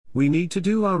We need to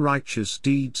do our righteous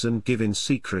deeds and give in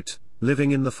secret,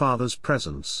 living in the Father's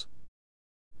presence.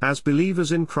 As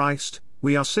believers in Christ,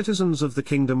 we are citizens of the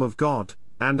kingdom of God,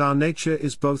 and our nature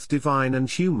is both divine and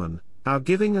human. Our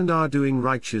giving and our doing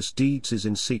righteous deeds is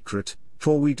in secret,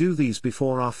 for we do these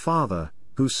before our Father,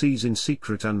 who sees in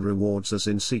secret and rewards us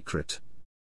in secret.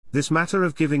 This matter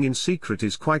of giving in secret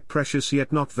is quite precious,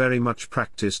 yet not very much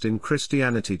practiced in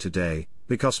Christianity today,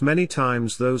 because many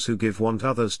times those who give want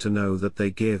others to know that they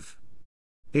give.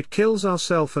 It kills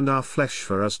ourself and our flesh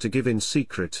for us to give in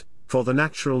secret, for the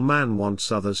natural man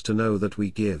wants others to know that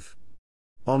we give.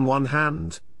 On one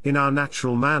hand, in our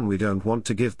natural man we don't want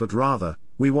to give, but rather,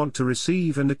 we want to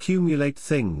receive and accumulate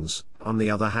things. On the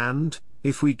other hand,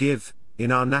 if we give,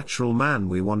 in our natural man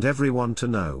we want everyone to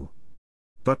know.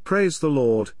 But praise the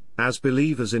Lord, as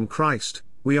believers in Christ,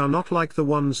 we are not like the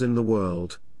ones in the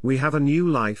world. We have a new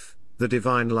life, the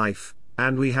divine life,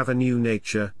 and we have a new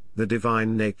nature, the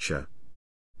divine nature.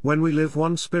 When we live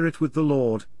one spirit with the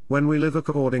Lord, when we live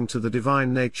according to the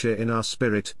divine nature in our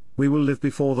spirit, we will live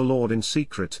before the Lord in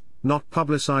secret, not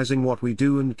publicizing what we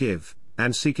do and give,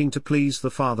 and seeking to please the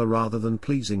Father rather than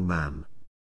pleasing man.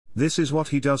 This is what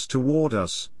He does toward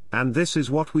us, and this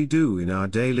is what we do in our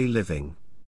daily living.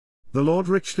 The Lord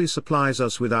richly supplies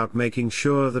us without making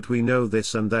sure that we know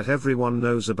this and that everyone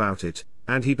knows about it,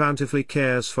 and He bountifully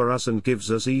cares for us and gives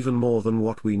us even more than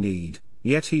what we need,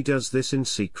 yet He does this in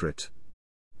secret.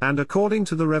 And according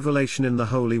to the revelation in the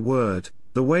Holy Word,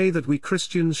 the way that we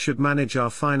Christians should manage our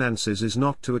finances is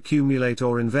not to accumulate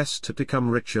or invest to become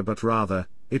richer, but rather,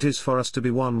 it is for us to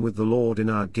be one with the Lord in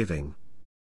our giving.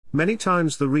 Many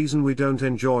times the reason we don't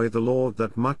enjoy the Lord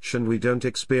that much and we don't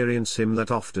experience Him that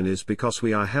often is because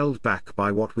we are held back by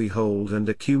what we hold and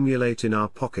accumulate in our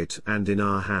pocket and in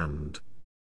our hand.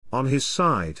 On His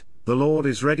side, the Lord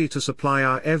is ready to supply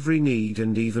our every need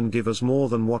and even give us more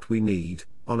than what we need.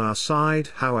 On our side,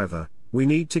 however, we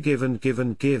need to give and give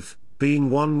and give, being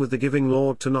one with the giving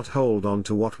Lord, to not hold on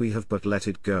to what we have but let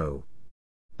it go.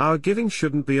 Our giving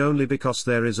shouldn't be only because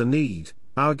there is a need.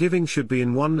 Our giving should be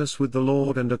in oneness with the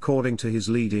Lord and according to His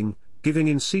leading, giving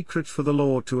in secret for the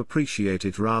Lord to appreciate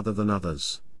it rather than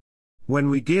others. When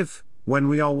we give, when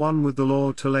we are one with the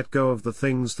Lord to let go of the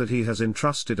things that He has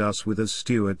entrusted us with as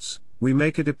stewards, we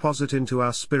make a deposit into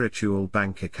our spiritual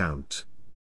bank account.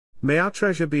 May our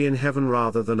treasure be in heaven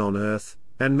rather than on earth,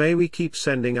 and may we keep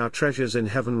sending our treasures in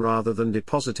heaven rather than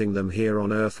depositing them here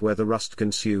on earth where the rust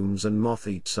consumes and moth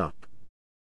eats up.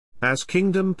 As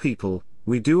kingdom people,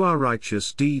 we do our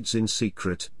righteous deeds in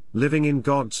secret, living in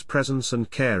God's presence and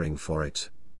caring for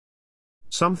it.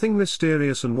 Something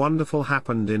mysterious and wonderful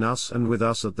happened in us and with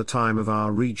us at the time of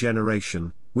our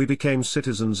regeneration. We became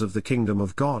citizens of the kingdom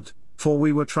of God, for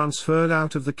we were transferred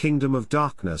out of the kingdom of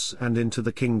darkness and into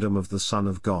the kingdom of the Son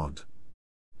of God.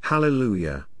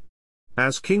 Hallelujah!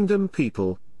 As kingdom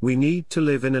people, we need to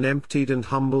live in an emptied and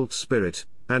humbled spirit,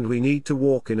 and we need to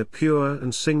walk in a pure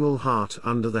and single heart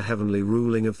under the heavenly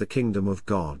ruling of the kingdom of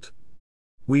God.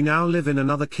 We now live in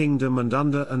another kingdom and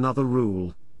under another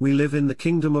rule. We live in the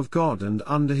kingdom of God and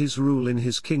under His rule in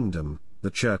His kingdom,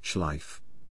 the church life.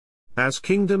 As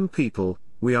kingdom people,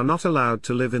 we are not allowed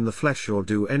to live in the flesh or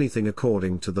do anything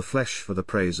according to the flesh for the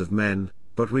praise of men,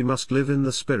 but we must live in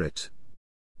the Spirit.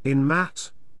 In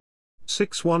Matt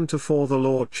 6:1-4 the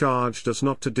Lord charged us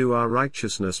not to do our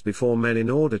righteousness before men in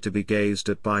order to be gazed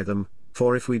at by them,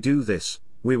 for if we do this,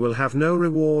 we will have no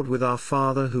reward with our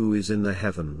Father who is in the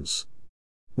heavens.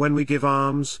 When we give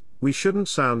alms, we shouldn't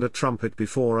sound a trumpet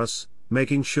before us,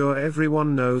 making sure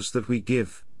everyone knows that we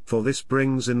give, for this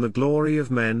brings in the glory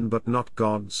of men but not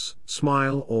God's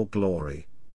smile or glory.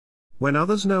 When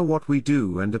others know what we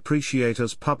do and appreciate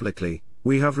us publicly,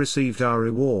 we have received our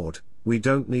reward. We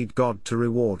don't need God to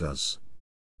reward us.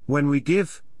 When we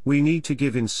give, we need to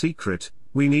give in secret,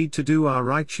 we need to do our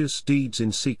righteous deeds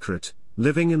in secret,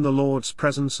 living in the Lord's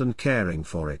presence and caring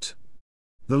for it.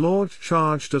 The Lord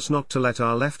charged us not to let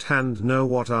our left hand know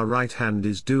what our right hand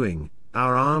is doing.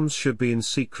 Our alms should be in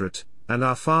secret, and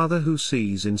our Father who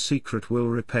sees in secret will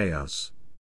repay us.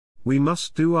 We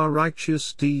must do our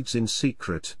righteous deeds in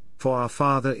secret, for our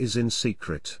Father is in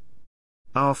secret.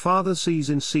 Our Father sees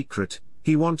in secret.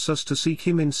 He wants us to seek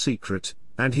Him in secret,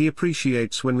 and He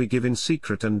appreciates when we give in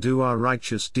secret and do our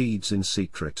righteous deeds in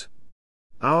secret.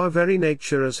 Our very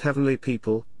nature as heavenly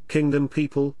people, kingdom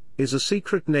people, is a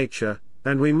secret nature,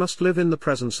 and we must live in the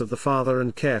presence of the Father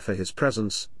and care for His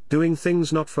presence, doing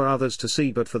things not for others to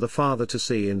see but for the Father to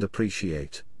see and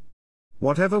appreciate.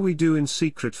 Whatever we do in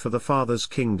secret for the Father's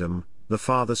kingdom, the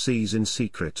Father sees in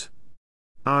secret.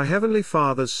 Our Heavenly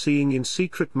Father's seeing in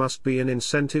secret must be an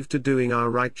incentive to doing our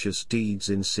righteous deeds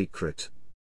in secret.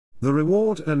 The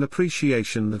reward and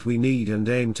appreciation that we need and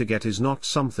aim to get is not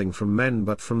something from men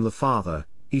but from the Father.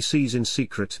 He sees in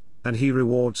secret, and He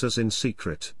rewards us in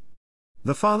secret.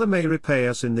 The Father may repay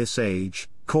us in this age,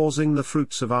 causing the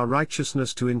fruits of our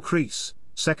righteousness to increase,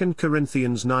 2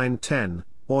 Corinthians 9:10,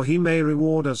 or He may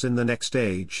reward us in the next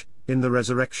age, in the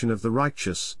resurrection of the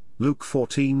righteous, Luke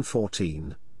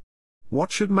 14:14.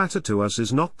 What should matter to us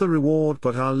is not the reward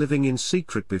but our living in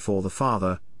secret before the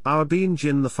Father, our being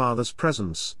in the Father's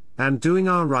presence, and doing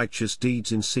our righteous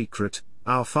deeds in secret.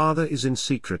 Our Father is in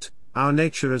secret, our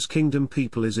nature as kingdom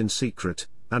people is in secret,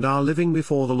 and our living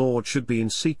before the Lord should be in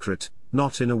secret,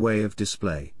 not in a way of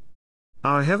display.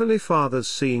 Our Heavenly Father's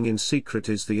seeing in secret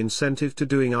is the incentive to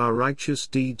doing our righteous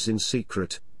deeds in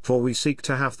secret, for we seek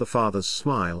to have the Father's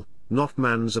smile, not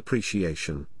man's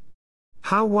appreciation.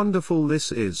 How wonderful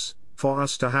this is, for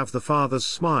us to have the Father's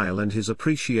smile and His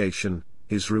appreciation,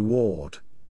 His reward.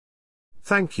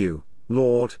 Thank you,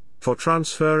 Lord, for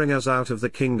transferring us out of the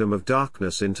kingdom of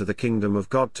darkness into the kingdom of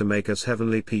God to make us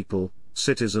heavenly people,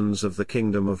 citizens of the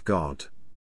kingdom of God.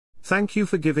 Thank you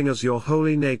for giving us your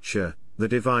holy nature, the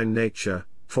divine nature,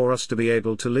 for us to be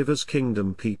able to live as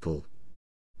kingdom people.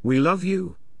 We love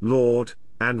you, Lord,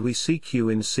 and we seek you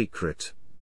in secret.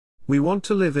 We want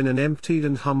to live in an emptied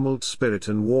and humbled spirit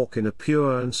and walk in a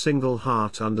pure and single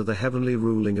heart under the heavenly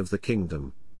ruling of the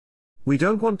kingdom. We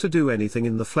don't want to do anything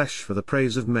in the flesh for the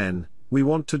praise of men, we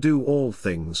want to do all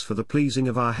things for the pleasing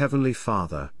of our Heavenly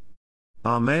Father.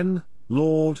 Amen,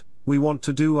 Lord, we want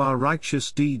to do our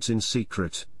righteous deeds in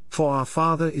secret, for our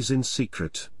Father is in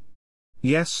secret.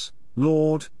 Yes,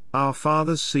 Lord, our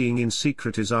Father's seeing in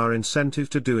secret is our incentive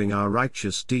to doing our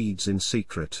righteous deeds in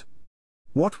secret.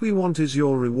 What we want is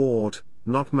your reward,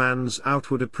 not man's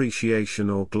outward appreciation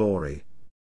or glory.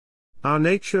 Our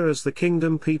nature as the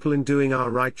kingdom people in doing our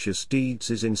righteous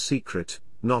deeds is in secret,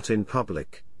 not in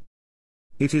public.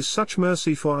 It is such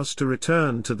mercy for us to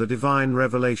return to the divine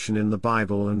revelation in the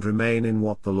Bible and remain in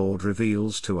what the Lord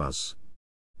reveals to us.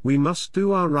 We must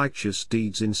do our righteous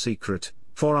deeds in secret,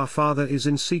 for our Father is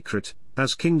in secret.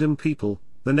 As kingdom people,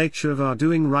 the nature of our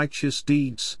doing righteous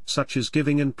deeds, such as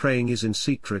giving and praying, is in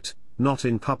secret, not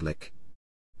in public.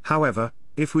 However,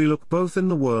 if we look both in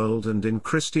the world and in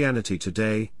Christianity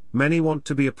today, many want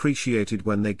to be appreciated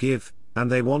when they give,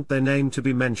 and they want their name to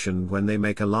be mentioned when they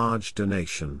make a large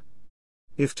donation.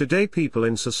 If today people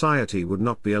in society would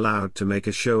not be allowed to make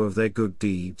a show of their good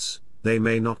deeds, they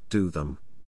may not do them.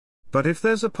 But if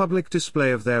there's a public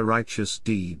display of their righteous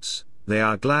deeds, they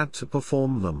are glad to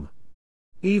perform them.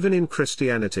 Even in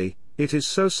Christianity, it is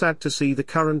so sad to see the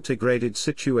current degraded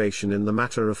situation in the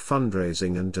matter of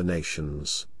fundraising and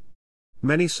donations.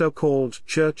 Many so-called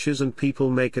churches and people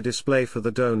make a display for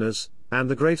the donors, and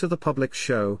the greater the public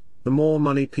show, the more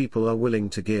money people are willing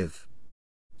to give.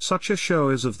 Such a show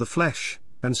is of the flesh,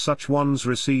 and such ones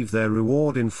receive their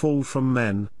reward in full from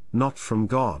men, not from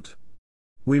God.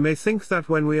 We may think that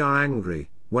when we are angry,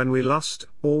 when we lust,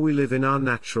 or we live in our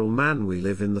natural man, we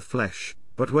live in the flesh,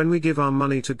 but when we give our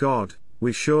money to God,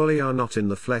 we surely are not in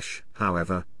the flesh.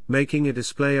 However, making a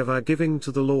display of our giving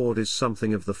to the Lord is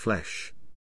something of the flesh.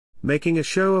 Making a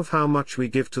show of how much we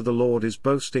give to the Lord is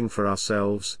boasting for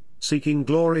ourselves, seeking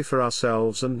glory for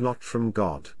ourselves and not from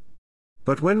God.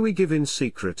 But when we give in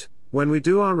secret, when we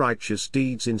do our righteous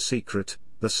deeds in secret,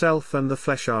 the self and the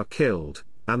flesh are killed,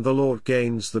 and the Lord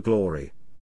gains the glory.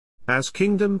 As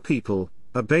kingdom people,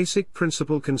 a basic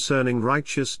principle concerning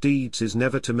righteous deeds is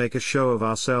never to make a show of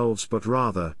ourselves, but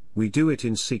rather, we do it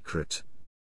in secret.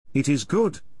 It is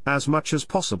good, as much as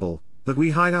possible, that we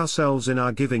hide ourselves in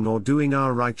our giving or doing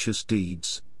our righteous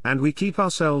deeds, and we keep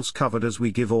ourselves covered as we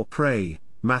give or pray,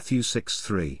 Matthew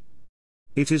 6:3.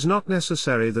 It is not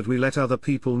necessary that we let other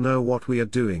people know what we are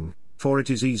doing, for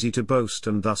it is easy to boast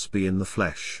and thus be in the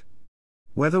flesh.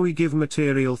 Whether we give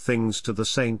material things to the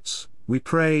saints, we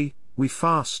pray, we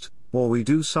fast, or we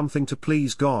do something to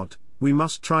please God, we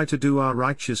must try to do our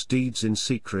righteous deeds in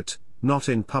secret, not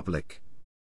in public.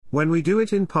 When we do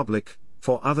it in public,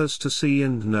 for others to see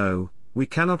and know, we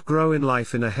cannot grow in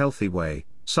life in a healthy way.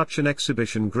 Such an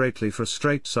exhibition greatly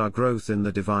frustrates our growth in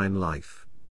the divine life.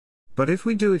 But if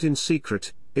we do it in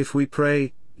secret, if we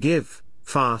pray, give,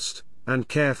 fast, and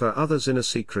care for others in a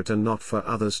secret and not for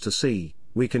others to see,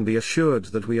 we can be assured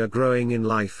that we are growing in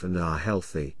life and are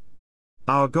healthy.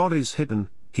 Our God is hidden,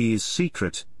 He is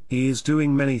secret, He is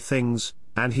doing many things,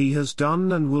 and He has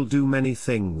done and will do many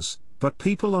things, but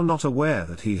people are not aware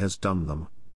that He has done them.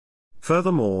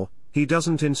 Furthermore, He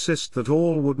doesn't insist that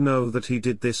all would know that He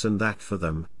did this and that for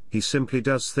them, He simply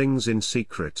does things in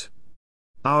secret.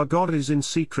 Our God is in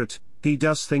secret, He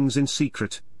does things in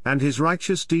secret, and His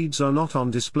righteous deeds are not on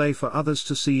display for others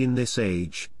to see in this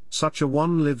age, such a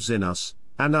one lives in us,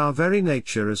 and our very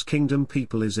nature as kingdom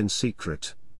people is in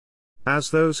secret.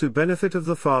 As those who benefit of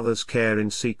the Father's care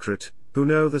in secret, who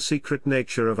know the secret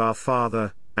nature of our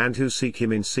Father, and who seek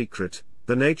Him in secret,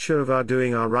 the nature of our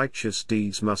doing our righteous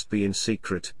deeds must be in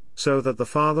secret, so that the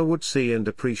Father would see and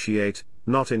appreciate,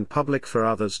 not in public for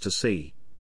others to see.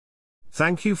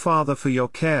 Thank you, Father, for your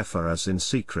care for us in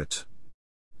secret.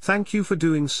 Thank you for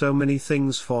doing so many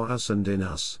things for us and in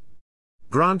us.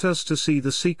 Grant us to see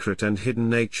the secret and hidden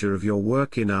nature of your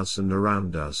work in us and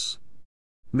around us.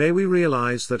 May we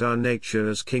realize that our nature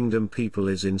as kingdom people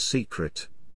is in secret.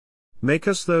 Make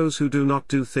us those who do not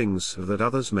do things so that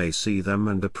others may see them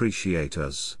and appreciate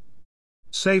us.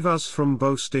 Save us from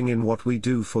boasting in what we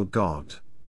do for God.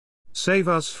 Save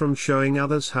us from showing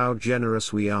others how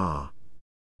generous we are.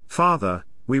 Father,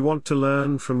 we want to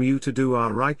learn from you to do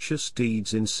our righteous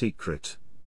deeds in secret.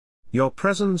 Your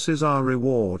presence is our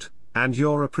reward, and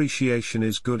your appreciation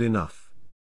is good enough.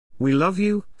 We love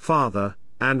you, Father,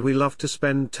 and we love to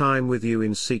spend time with you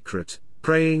in secret,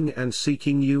 praying and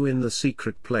seeking you in the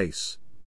secret place.